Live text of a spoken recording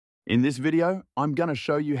In this video, I'm going to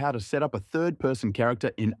show you how to set up a third-person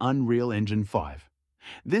character in Unreal Engine 5.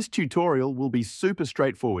 This tutorial will be super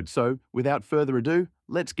straightforward, so without further ado,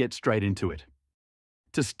 let's get straight into it.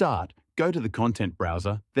 To start, go to the Content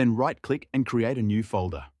browser, then right-click and create a new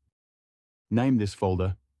folder. Name this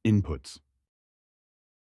folder Inputs.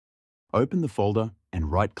 Open the folder and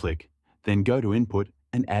right-click, then go to Input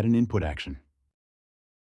and add an input action.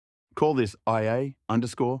 Call this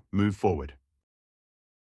IA_move forward.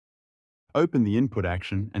 Open the input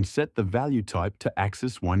action and set the value type to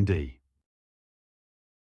Axis 1D.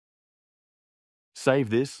 Save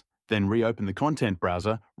this, then reopen the Content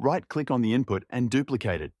browser, right-click on the input and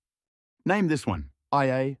duplicate it. Name this one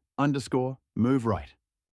IA_move right.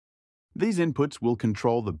 These inputs will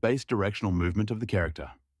control the base directional movement of the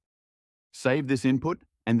character. Save this input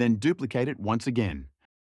and then duplicate it once again.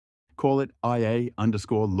 Call it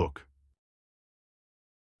IA_look.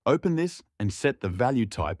 Open this and set the value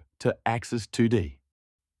type to Axis 2D.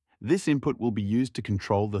 This input will be used to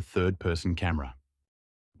control the third-person camera.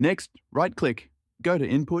 Next, right-click, go to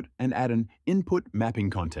Input and add an Input Mapping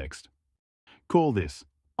Context. Call this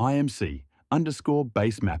IMC_base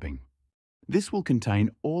mapping. This will contain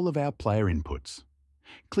all of our player inputs.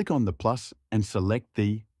 Click on the plus and select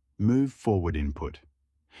the Move Forward input.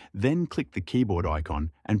 Then click the keyboard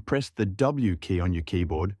icon and press the W key on your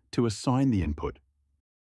keyboard to assign the input.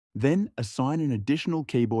 Then assign an additional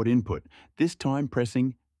keyboard input, this time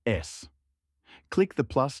pressing S. Click the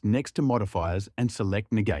plus next to modifiers and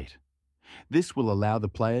select Negate. This will allow the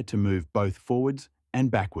player to move both forwards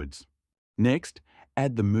and backwards. Next,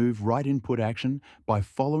 add the Move Right input action by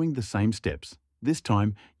following the same steps, this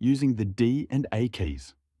time using the D and A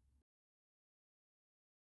keys.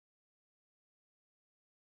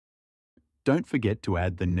 Don't forget to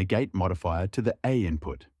add the Negate modifier to the A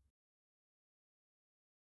input.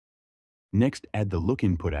 Next, add the Look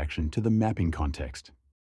input action to the mapping context.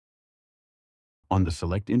 On the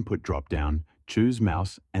Select Input drop-down, choose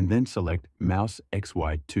Mouse and then select Mouse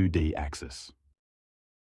XY 2D axis.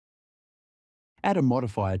 Add a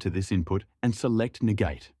modifier to this input and select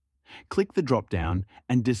Negate. Click the drop-down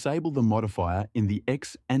and disable the modifier in the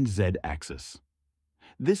X and Z axis.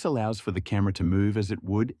 This allows for the camera to move as it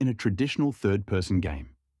would in a traditional third-person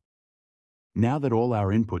game. Now that all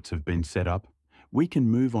our inputs have been set up, we can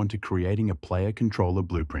move on to creating a player controller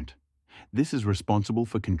blueprint. This is responsible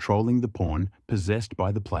for controlling the pawn possessed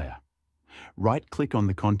by the player. Right-click on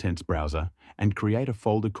the Contents browser and create a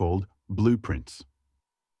folder called Blueprints.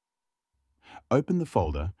 Open the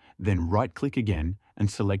folder, then right-click again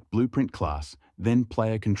and select Blueprint Class, then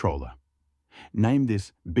Player Controller. Name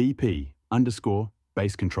this BP_Base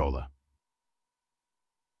Controller.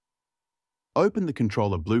 Open the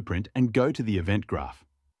controller blueprint and go to the event graph.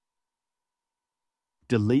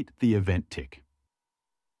 Delete the event tick.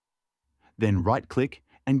 Then right-click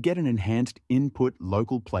and get an enhanced Input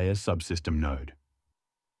Local Player Subsystem node.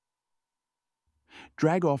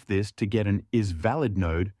 Drag off this to get an IsValid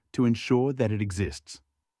node to ensure that it exists.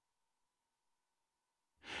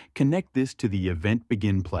 Connect this to the Event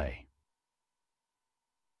Begin Play.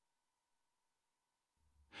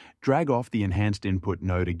 Drag off the Enhanced Input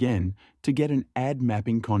node again to get an Add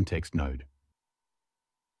Mapping Context node.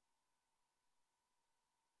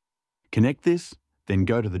 Connect this, then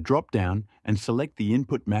go to the drop-down and select the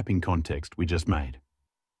input mapping context we just made.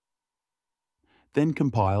 Then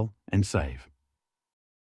compile and save.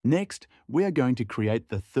 Next, we are going to create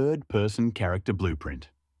the third-person character blueprint.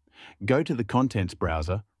 Go to the Contents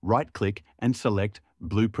browser, right-click and select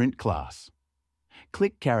Blueprint Class.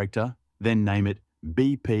 Click Character, then name it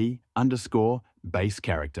BP_Base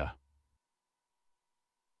Character.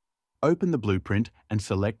 Open the blueprint and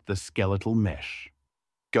select the Skeletal Mesh.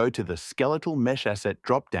 Go to the Skeletal Mesh Asset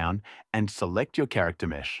drop-down and select your character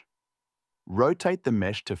mesh. Rotate the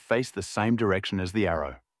mesh to face the same direction as the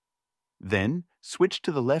arrow. Then, switch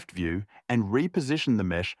to the left view and reposition the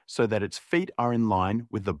mesh so that its feet are in line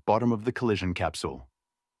with the bottom of the collision capsule.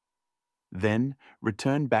 Then,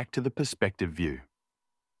 return back to the perspective view.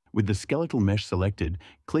 With the skeletal mesh selected,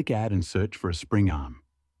 click Add and search for a spring arm.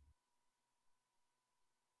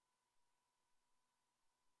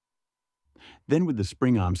 Then with the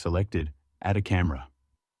spring arm selected, add a camera.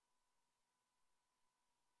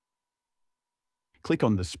 Click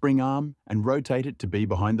on the spring arm and rotate it to be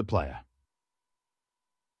behind the player.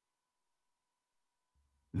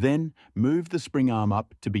 Then move the spring arm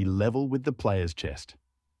up to be level with the player's chest.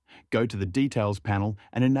 Go to the Details panel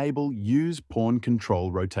and enable Use Pawn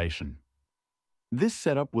Control Rotation. This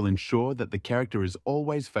setup will ensure that the character is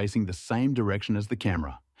always facing the same direction as the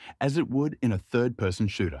camera, as it would in a third-person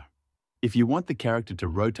shooter. If you want the character to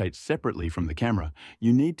rotate separately from the camera,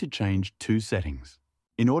 you need to change two settings.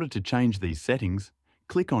 In order to change these settings,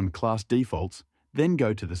 click on Class Defaults, then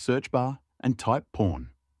go to the search bar and type Pawn.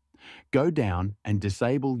 Go down and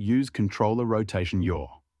disable Use Controller Rotation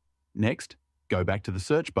Yaw. Next, go back to the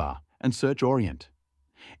search bar and search Orient.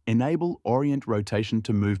 Enable Orient Rotation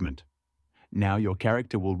to Movement. Now your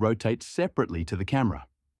character will rotate separately to the camera.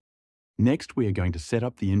 Next, we are going to set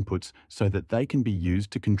up the inputs so that they can be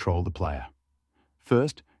used to control the player.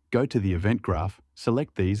 First, go to the event graph,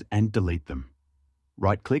 select these and delete them.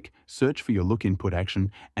 Right-click, search for your look input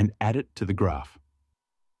action and add it to the graph.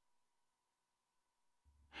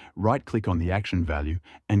 Right-click on the action value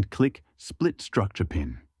and click Split Structure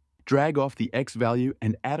Pin. Drag off the X value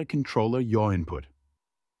and add a controller yaw input.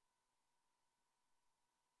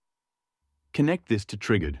 Connect this to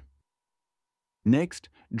Triggered. Next,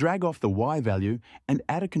 drag off the Y value and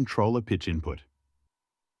add a controller pitch input.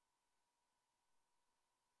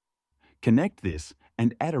 Connect this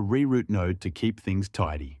and add a reroute node to keep things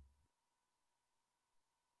tidy.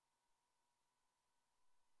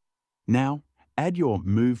 Now, add your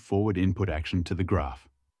Move Forward input action to the graph.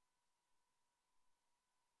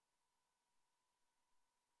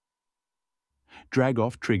 Drag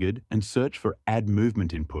off Triggered and search for Add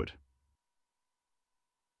Movement input.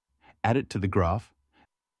 Add it to the graph,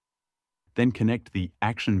 then connect the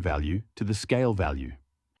action value to the scale value.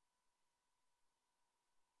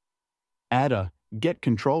 Add a Get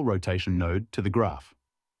Control Rotation node to the graph.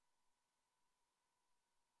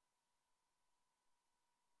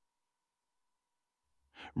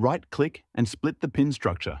 Right-click and split the pin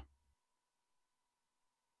structure.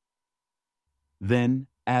 Then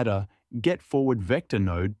add a Get Forward Vector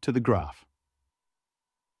node to the graph.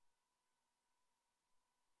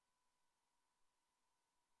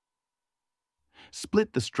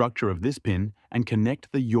 Split the structure of this pin and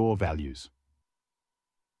connect the yaw values.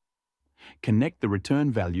 Connect the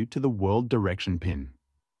return value to the world direction pin.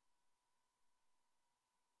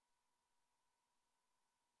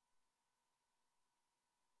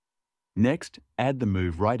 Next, add the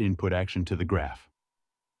Move Right input action to the graph.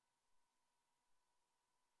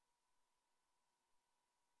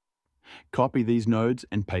 Copy these nodes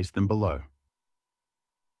and paste them below.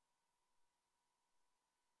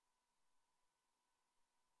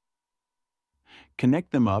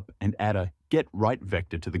 Connect them up and add a Get Right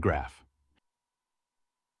vector to the graph.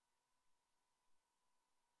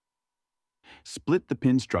 Split the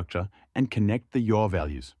pin structure and connect the yaw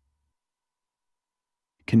values.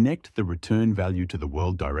 Connect the return value to the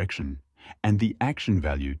world direction and the action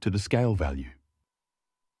value to the scale value.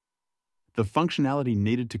 The functionality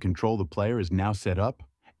needed to control the player is now set up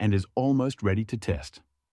and is almost ready to test.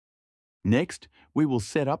 Next, we will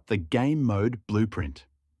set up the Game Mode Blueprint.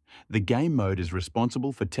 The Game Mode is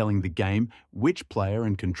responsible for telling the game which player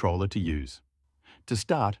and controller to use. To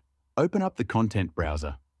start, open up the Content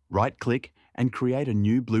browser, right-click and create a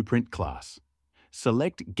new Blueprint class.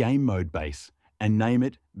 Select Game Mode Base and name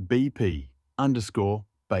it BP_Base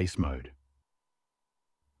Mode.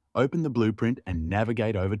 Open the blueprint and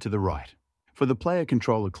navigate over to the right. For the Player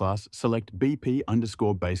Controller class, select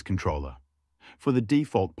BP_Base Controller. For the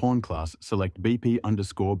default Pawn class, select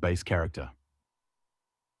BP_Base Character.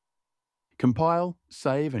 Compile,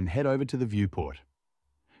 save and head over to the viewport.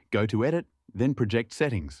 Go to Edit, then Project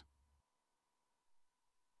Settings.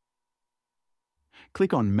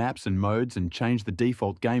 Click on Maps and Modes and change the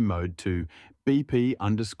default game mode to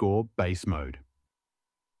BP_Base Mode.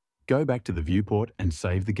 Go back to the viewport and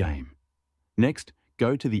save the game. Next,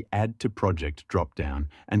 go to the Add to Project drop-down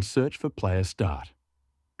and search for Player Start.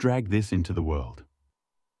 Drag this into the world.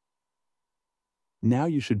 Now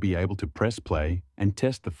you should be able to press play and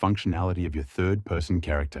test the functionality of your third-person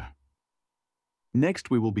character.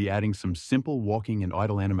 Next, we will be adding some simple walking and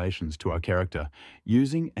idle animations to our character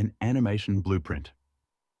using an animation blueprint.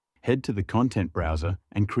 Head to the Content browser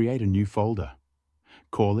and create a new folder.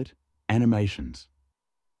 Call it Animations.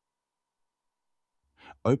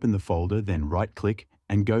 Open the folder, then right-click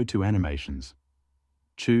and go to Animations.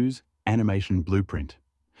 Choose Animation Blueprint.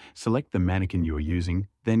 Select the mannequin you are using,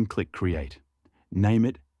 then click Create. Name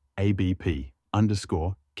it ABP_character.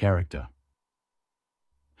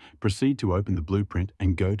 Proceed to open the blueprint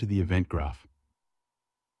and go to the event graph.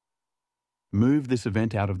 Move this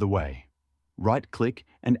event out of the way. Right-click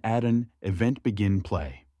and add an Event Begin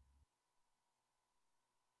Play.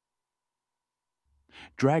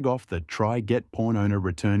 Drag off the Try Get Pawn Owner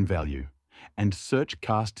return value and search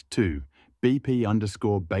Cast to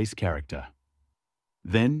BP_Base Character.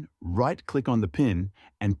 Then right-click on the pin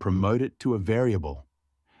and promote it to a variable.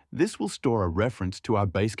 This will store a reference to our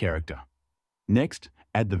base character. Next,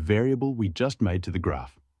 Add the variable we just made to the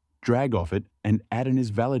graph. Drag off it and add an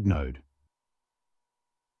isValid node.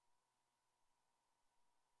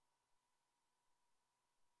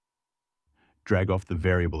 Drag off the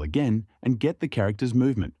variable again and get the character's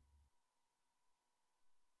movement.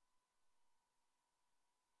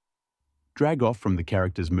 Drag off from the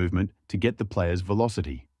character's movement to get the player's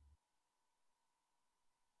velocity.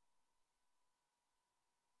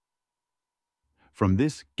 From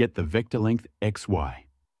this, get the vector length xy.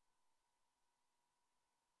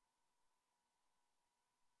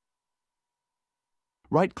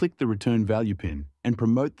 Right-click the return value pin and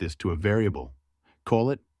promote this to a variable.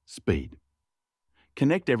 Call it speed.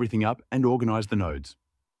 Connect everything up and organize the nodes.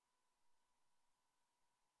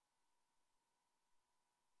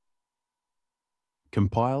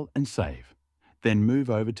 Compile and save. Then move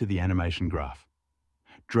over to the animation graph.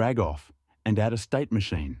 Drag off and add a state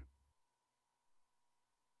machine.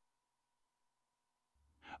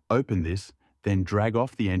 Open this, then drag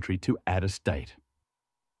off the entry to add a state.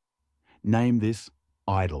 Name this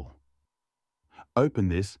idle. Open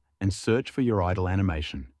this and search for your idle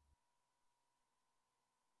animation.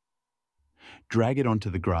 Drag it onto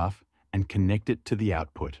the graph and connect it to the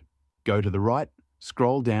output. Go to the right,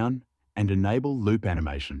 scroll down, and enable loop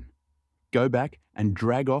animation. Go back and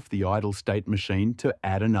drag off the idle state machine to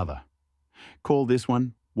add another. Call this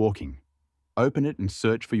one walking. Open it and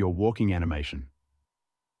search for your walking animation.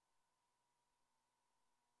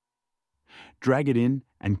 Drag it in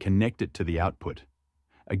and connect it to the output.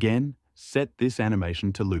 Again, set this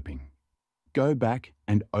animation to looping. Go back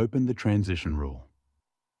and open the transition rule.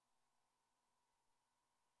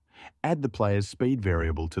 Add the player's speed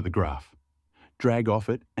variable to the graph. Drag off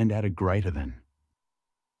it and add a greater than.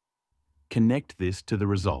 Connect this to the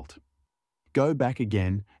result. Go back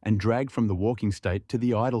again and drag from the walking state to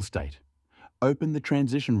the idle state. Open the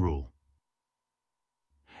transition rule.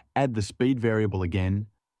 Add the speed variable again,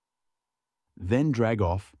 then drag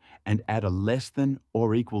off and add a less than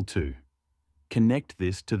or equal to. Connect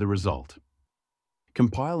this to the result.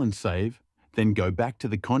 Compile and save, then go back to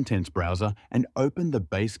the Contents browser and open the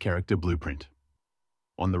base character blueprint.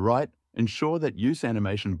 On the right, ensure that Use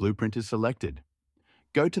Animation Blueprint is selected.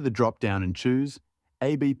 Go to the drop-down and choose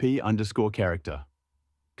ABP_character.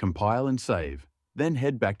 Compile and save, then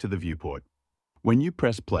head back to the viewport. When you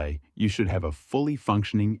press play, you should have a fully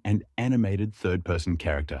functioning and animated third-person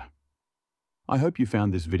character. I hope you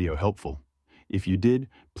found this video helpful. If you did,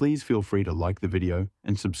 please feel free to like the video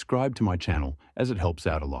and subscribe to my channel as it helps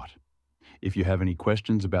out a lot. If you have any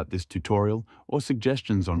questions about this tutorial or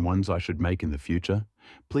suggestions on ones I should make in the future,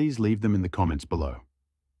 please leave them in the comments below.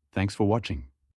 Thanks for watching.